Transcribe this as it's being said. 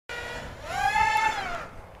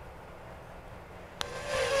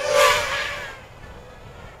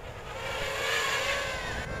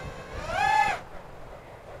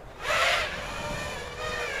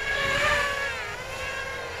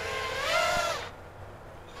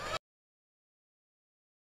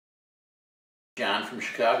John from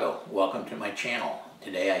Chicago. Welcome to my channel.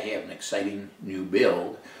 Today I have an exciting new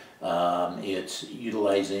build. It's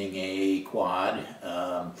utilizing a quad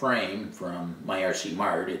frame from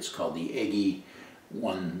MyRCMart. It's called the Eggy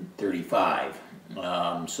 135.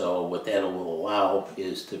 So what that will allow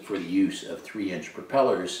is for the use of 3-inch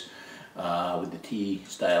propellers with the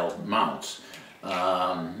T-style mounts.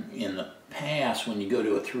 In the past, when you go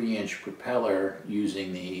to a 3-inch propeller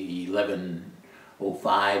using the 1105,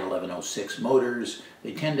 1106 motors,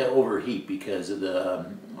 they tend to overheat because of the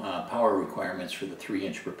power requirements for the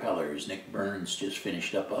 3-inch propellers. Nick Burns just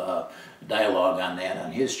finished up a dialogue on that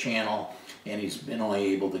on his channel, and he's been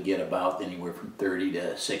only able to get about anywhere from 30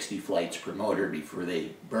 to 60 flights per motor before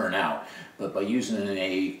they burn out. But by using I'm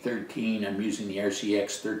using the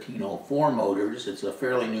RCX 1304 motors. It's a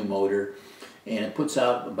fairly new motor, and it puts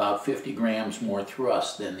out about 50 grams more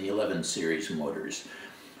thrust than the 11 series motors.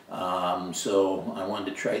 So I wanted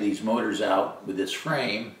to try these motors out with this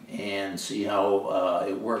frame and see how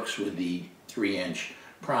it works with the 3-inch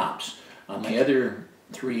props. On my other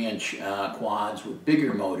 3-inch quads with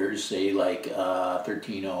bigger motors, say like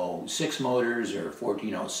 1306 motors or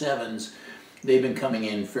 1407s, they've been coming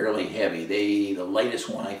in fairly heavy. The lightest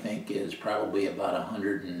one I think is probably about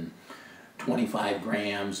 125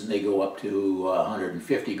 grams, and they go up to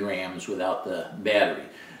 150 grams without the battery.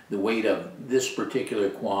 The weight of this particular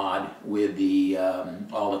quad with the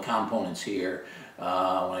all the components here, when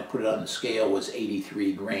I put it on the scale, was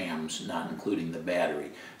 83 grams, not including the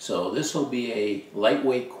battery. So this will be a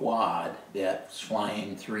lightweight quad that's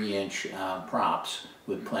flying 3-inch props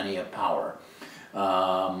with plenty of power.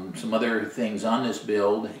 Some other things on this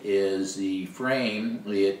build is the frame.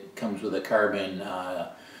 It comes with a carbon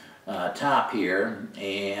top here,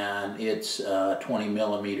 and it's 20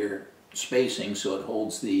 millimeter spacing, so it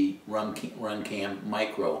holds the Runcam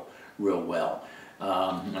micro real well.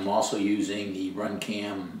 I'm also using the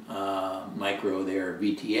Runcam micro there,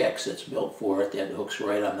 VTX, that's built for it, that hooks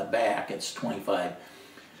right on the back. It's 25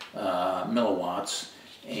 milliwatts.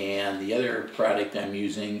 And the other product I'm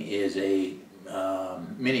using is a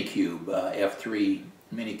Minicube, F3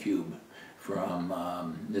 Minicube from,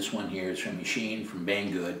 this one here is from Machine, from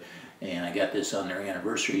Banggood, and I got this on their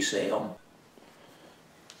anniversary sale.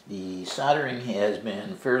 The soldering has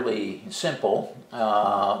been fairly simple.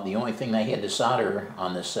 The only thing I had to solder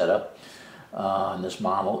on this setup, on this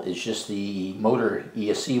model, is just the motor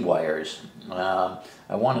ESC wires. I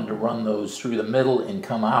wanted to run those through the middle and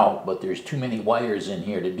come out, but there's too many wires in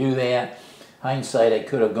here to do that. Hindsight, I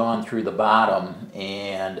could have gone through the bottom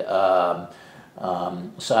and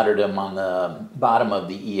soldered them on the bottom of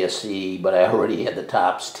the ESC, but I already had the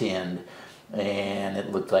tops tinned, and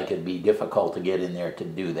it looked like it'd be difficult to get in there to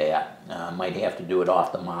do that. Might have to do it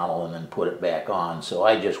off the model and then put it back on. So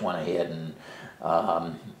I just went ahead and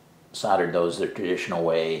soldered those the traditional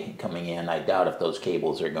way coming in. I doubt if those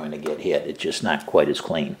cables are going to get hit. It's just not quite as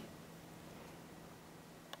clean.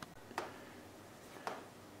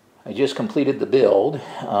 I just completed the build.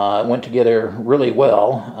 It went together really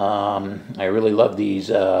well. I really love these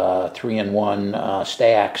 3-in-1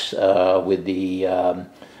 stacks with the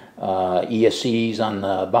ESCs on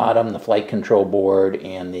the bottom, the flight control board,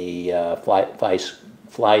 and the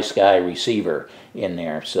fly sky receiver in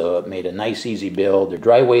there. So it made a nice easy build. The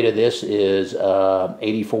dry weight of this is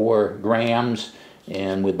 84 grams,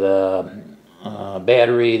 and with the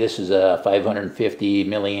battery, this is a 550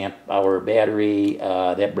 milliamp hour battery.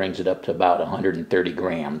 That brings it up to about 130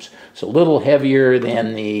 grams. So a little heavier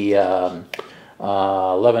than the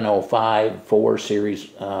 1105 4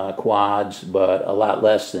 series quads, but a lot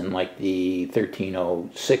less than like the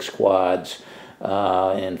 1306 quads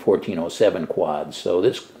and 1407 quads. So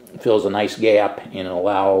this fills a nice gap and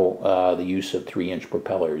allow the use of 3-inch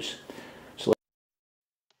propellers. So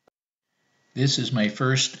this is my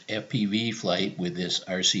first FPV flight with this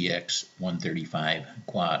RCX 135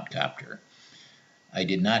 quadcopter. I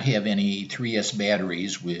did not have any 3S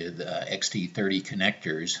batteries with XT30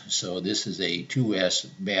 connectors, so this is a 2S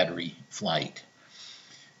battery flight.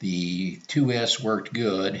 The 2S worked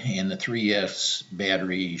good, and the 3S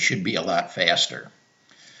battery should be a lot faster.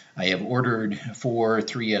 I have ordered 4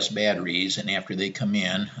 3S batteries, and after they come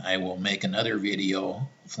in, I will make another video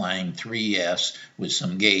flying 3S with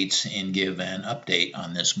some gates and give an update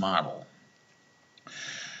on this model.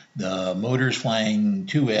 The motors flying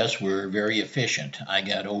 2S were very efficient. I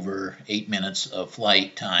got over 8 minutes of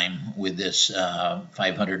flight time with this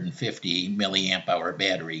 550 milliamp hour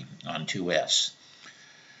battery on 2S.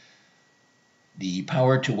 The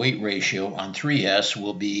power to weight ratio on 3S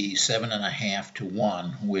will be 7.5 to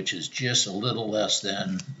 1, which is just a little less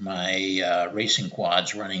than my racing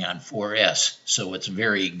quads running on 4S, so it's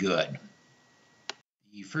very good.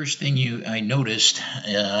 The first thing I noticed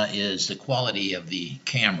is the quality of the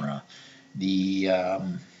camera. The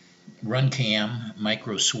Runcam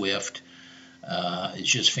Micro Swift is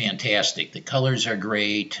just fantastic. The colors are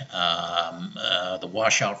great. The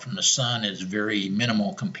washout from the sun is very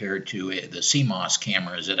minimal compared to the CMOS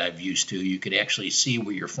cameras that I've used to. You could actually see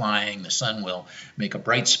where you're flying. The sun will make a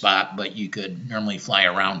bright spot, but you could normally fly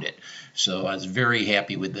around it. So I was very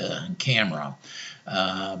happy with the camera.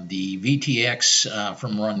 The VTX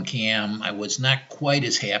from Runcam, I was not quite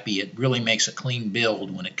as happy. It really makes a clean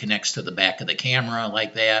build when it connects to the back of the camera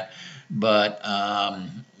like that. But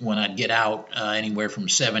when I'd get out anywhere from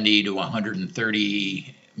 70 to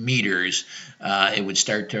 130 meters, it would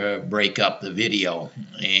start to break up the video,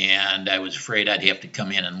 and I was afraid I'd have to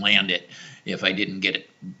come in and land it if I didn't get it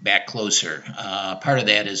back closer. Part of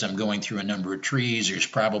that is I'm going through a number of trees. There's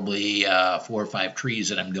probably 4 or 5 trees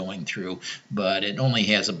that I'm going through, but it only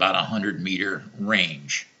has about 100-meter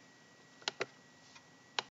range.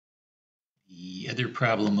 The other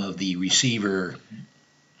problem of the receiver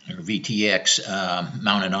or VTX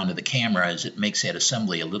mounted onto the camera is it makes that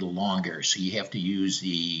assembly a little longer, so you have to use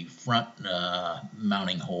the front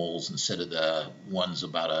mounting holes instead of the ones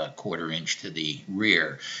about a 1/4 inch to the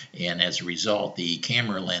rear, and as a result the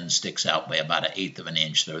camera lens sticks out by about 1/8 of an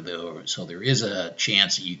inch, so there is a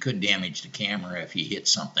chance that you could damage the camera if you hit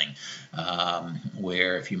something,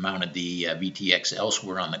 where if you mounted the VTX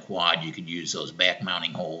elsewhere on the quad, you could use those back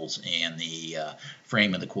mounting holes and the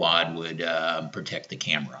frame of the quad would protect the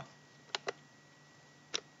camera.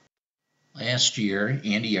 Last year,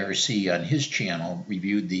 Andy RC on his channel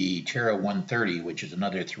reviewed the Terra 130, which is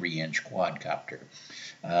another 3-inch quadcopter.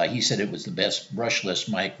 He said it was the best brushless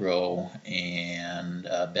micro and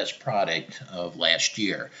best product of last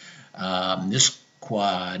year. This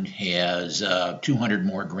quad has 200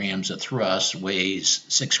 more grams of thrust, weighs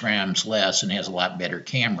 6 grams less, and has a lot better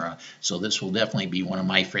camera, so this will definitely be one of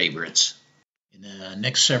my favorites. In the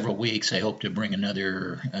next several weeks, I hope to bring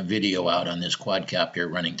another video out on this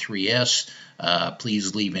quadcopter running 3S.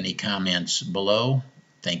 Please leave any comments below.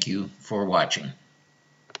 Thank you for watching.